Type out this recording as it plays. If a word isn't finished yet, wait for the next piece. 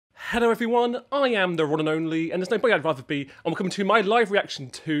Hello everyone, I am the one and only, and there's nobody I'd rather be, and welcome to my live reaction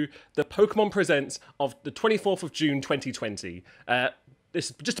to the Pokemon Presents of the 24th of June 2020.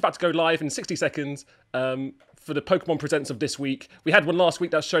 This is just about to go live in 60 seconds for the Pokemon Presents of this week. We had one last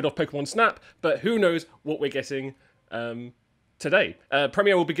week that showed off Pokemon Snap, but who knows what we're getting today.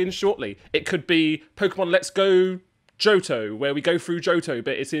 Premiere will begin shortly. It could be Pokemon Let's Go Johto, where we go through Johto,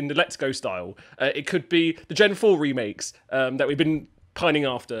 but it's in the Let's Go style. It could be the Gen 4 remakes that we've been pining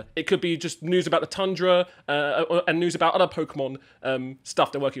after. It could be just news about the Tundra and news about other Pokemon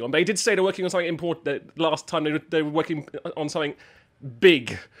stuff they're working on. They did say they're working on something important. That last time they were working on something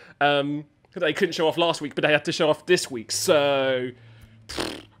big that they couldn't show off last week, but they had to show off this week. So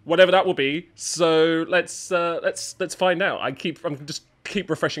whatever that will be. So let's find out. I'm just keep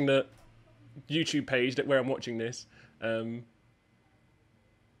refreshing the YouTube page where I'm watching this. It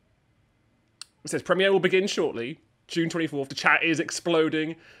says premiere will begin shortly. June 24th. The chat is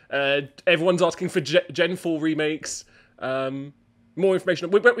exploding. Everyone's asking for Gen 4 remakes. More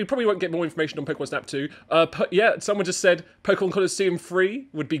information. We probably won't get more information on Pokemon Snap 2. Yeah, someone just said Pokemon Coliseum 3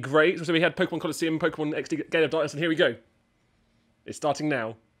 would be great. So we had Pokemon Coliseum, Pokemon XD Gate of Darkness, and here we go. It's starting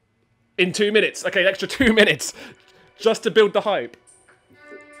now. In 2 minutes. Okay, an extra 2 minutes. Just to build the hype.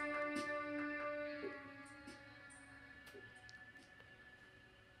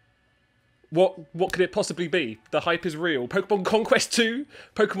 What could it possibly be? The hype is real. Pokemon Conquest 2,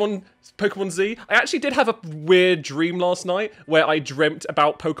 Pokemon Z. I actually did have a weird dream last night where I dreamt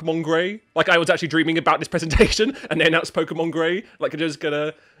about Pokemon Grey. Like I was actually dreaming about this presentation, and they announced Pokemon Grey. Like they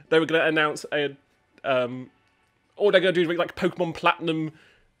were gonna announce a or they're gonna do like Pokemon Platinum,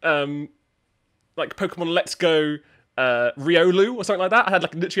 like Pokemon Let's Go Riolu or something like that. I had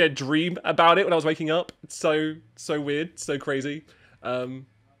like literally a dream about it when I was waking up. It's so weird, so crazy.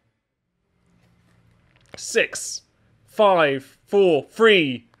 6, 5, 4,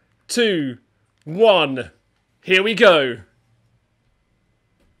 3, 2, 1. Here we go.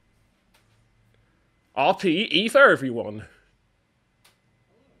 RP E for everyone.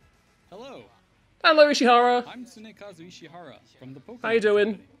 Hello. Hello, Ishihara. I'm Tsunekazu Ishihara from the Pokemon. How you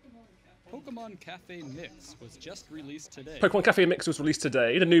doing? Company. Pokemon Cafe Mix was just released today. Pokemon Cafe Mix was released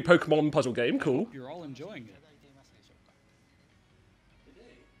today. The new Pokemon puzzle game. Cool. Hope you're all enjoying it.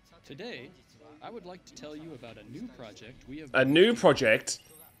 Today, I would like to tell you about a new project we have. A new project?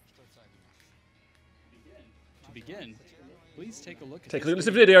 To begin, please take a look at this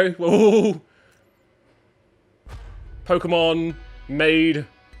video. Whoa. Pokemon made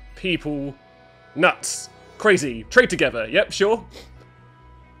people nuts. Crazy. Trade together. Yep, sure.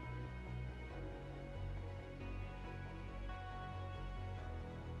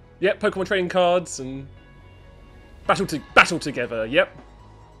 Yep, Pokemon trading cards and battle together. Yep.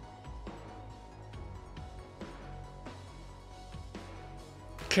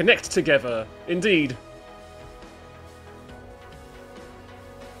 Connect together, indeed.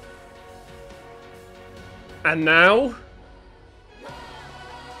 And now,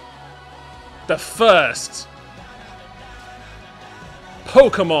 the first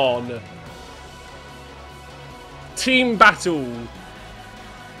Pokemon team battle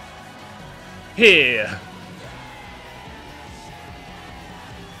here.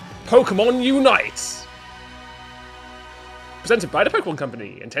 Pokémon Unite. Presented by the Pokemon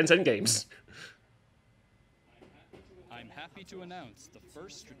Company and Tencent Games. I'm happy to announce the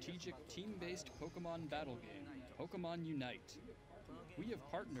first strategic team-based Pokemon battle game, Pokemon Unite. We have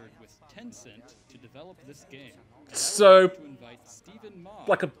partnered with Tencent to develop this game. So, To invite Stephen Ma,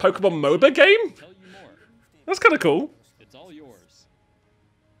 like a Pokemon MOBA game? tell you more. That's kind of cool. It's all yours.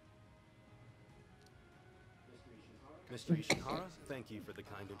 Mr. Ishihara, thank you for the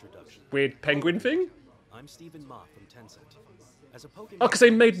kind introduction. Weird penguin thing? I'm Stephen Ma from Tencent. As a Pokemon Oh, because they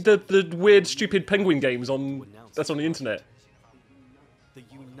made the weird, stupid penguin games that's on the internet. the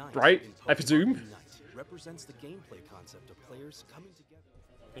Unite Right? in I Pokemon presume? Unite represents the gameplay concept of players coming together.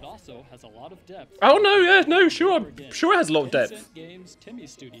 It also has a lot of depth. Oh, no, yeah, no, sure. I'm sure it has a lot of depth. Tencent Games Timmy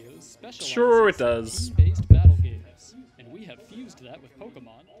Studios specializes Sure it in does. team-based battle games, and we have fused that with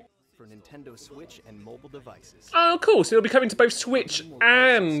Pokemon. For Nintendo Switch and mobile devices. Oh, cool. So it'll be coming to both Switch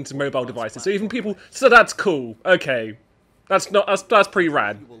and mobile devices. So even people... So that's cool. Okay. That's pretty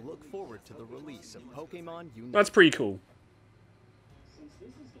rad. You will look forward to the release of Pokemon Unite. That's pretty cool.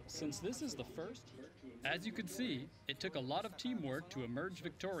 Since this is the first, as you can see, it took a lot of teamwork to emerge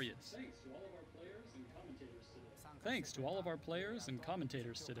victorious. Thanks to all of our players and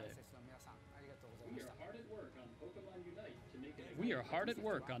commentators today. We are hard at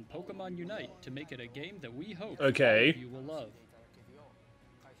work on Pokemon Unite to make it a game that we hope all Okay. of you will love.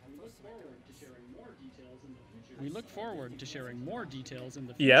 We look forward to sharing more details in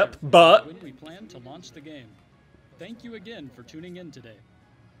the future Yep, but when we plan to launch the game. Thank you again for tuning in today.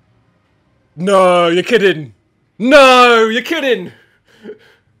 no, you're kidding. No, you're kidding.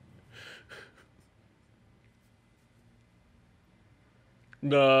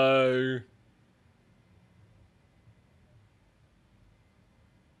 No.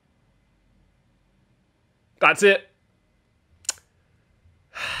 That's it.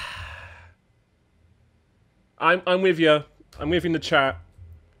 I'm with you. I'm with you in the chat.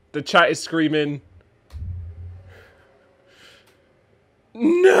 The chat is screaming.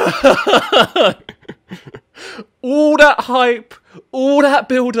 No! All that hype, all that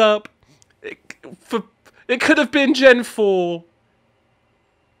build up. It could have been Gen 4.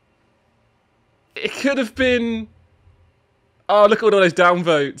 It could have been... Oh, look at all those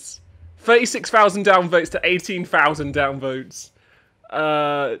downvotes. 36,000 downvotes to 18,000 downvotes.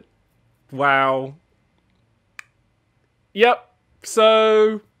 Wow. Yep.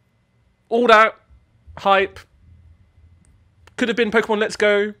 So, all that hype. Could have been Pokemon Let's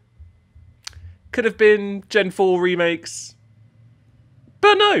Go. Could have been Gen 4 remakes.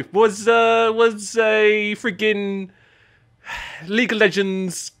 But no, was a friggin' League of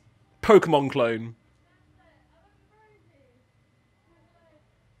Legends Pokemon clone.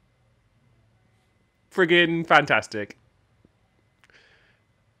 Friggin' fantastic.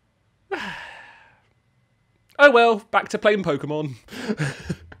 Oh well, back to playing Pokemon.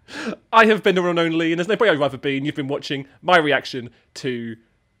 I have been TheRonAndOnly, and there's nobody I'd rather be, and you've been watching my reaction to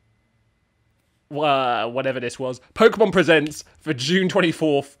whatever this was. Pokemon Presents for June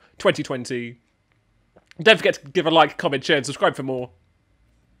 24th, 2020. Don't forget to give a like, comment, share, and subscribe for more.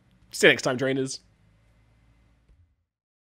 See you next time, trainers.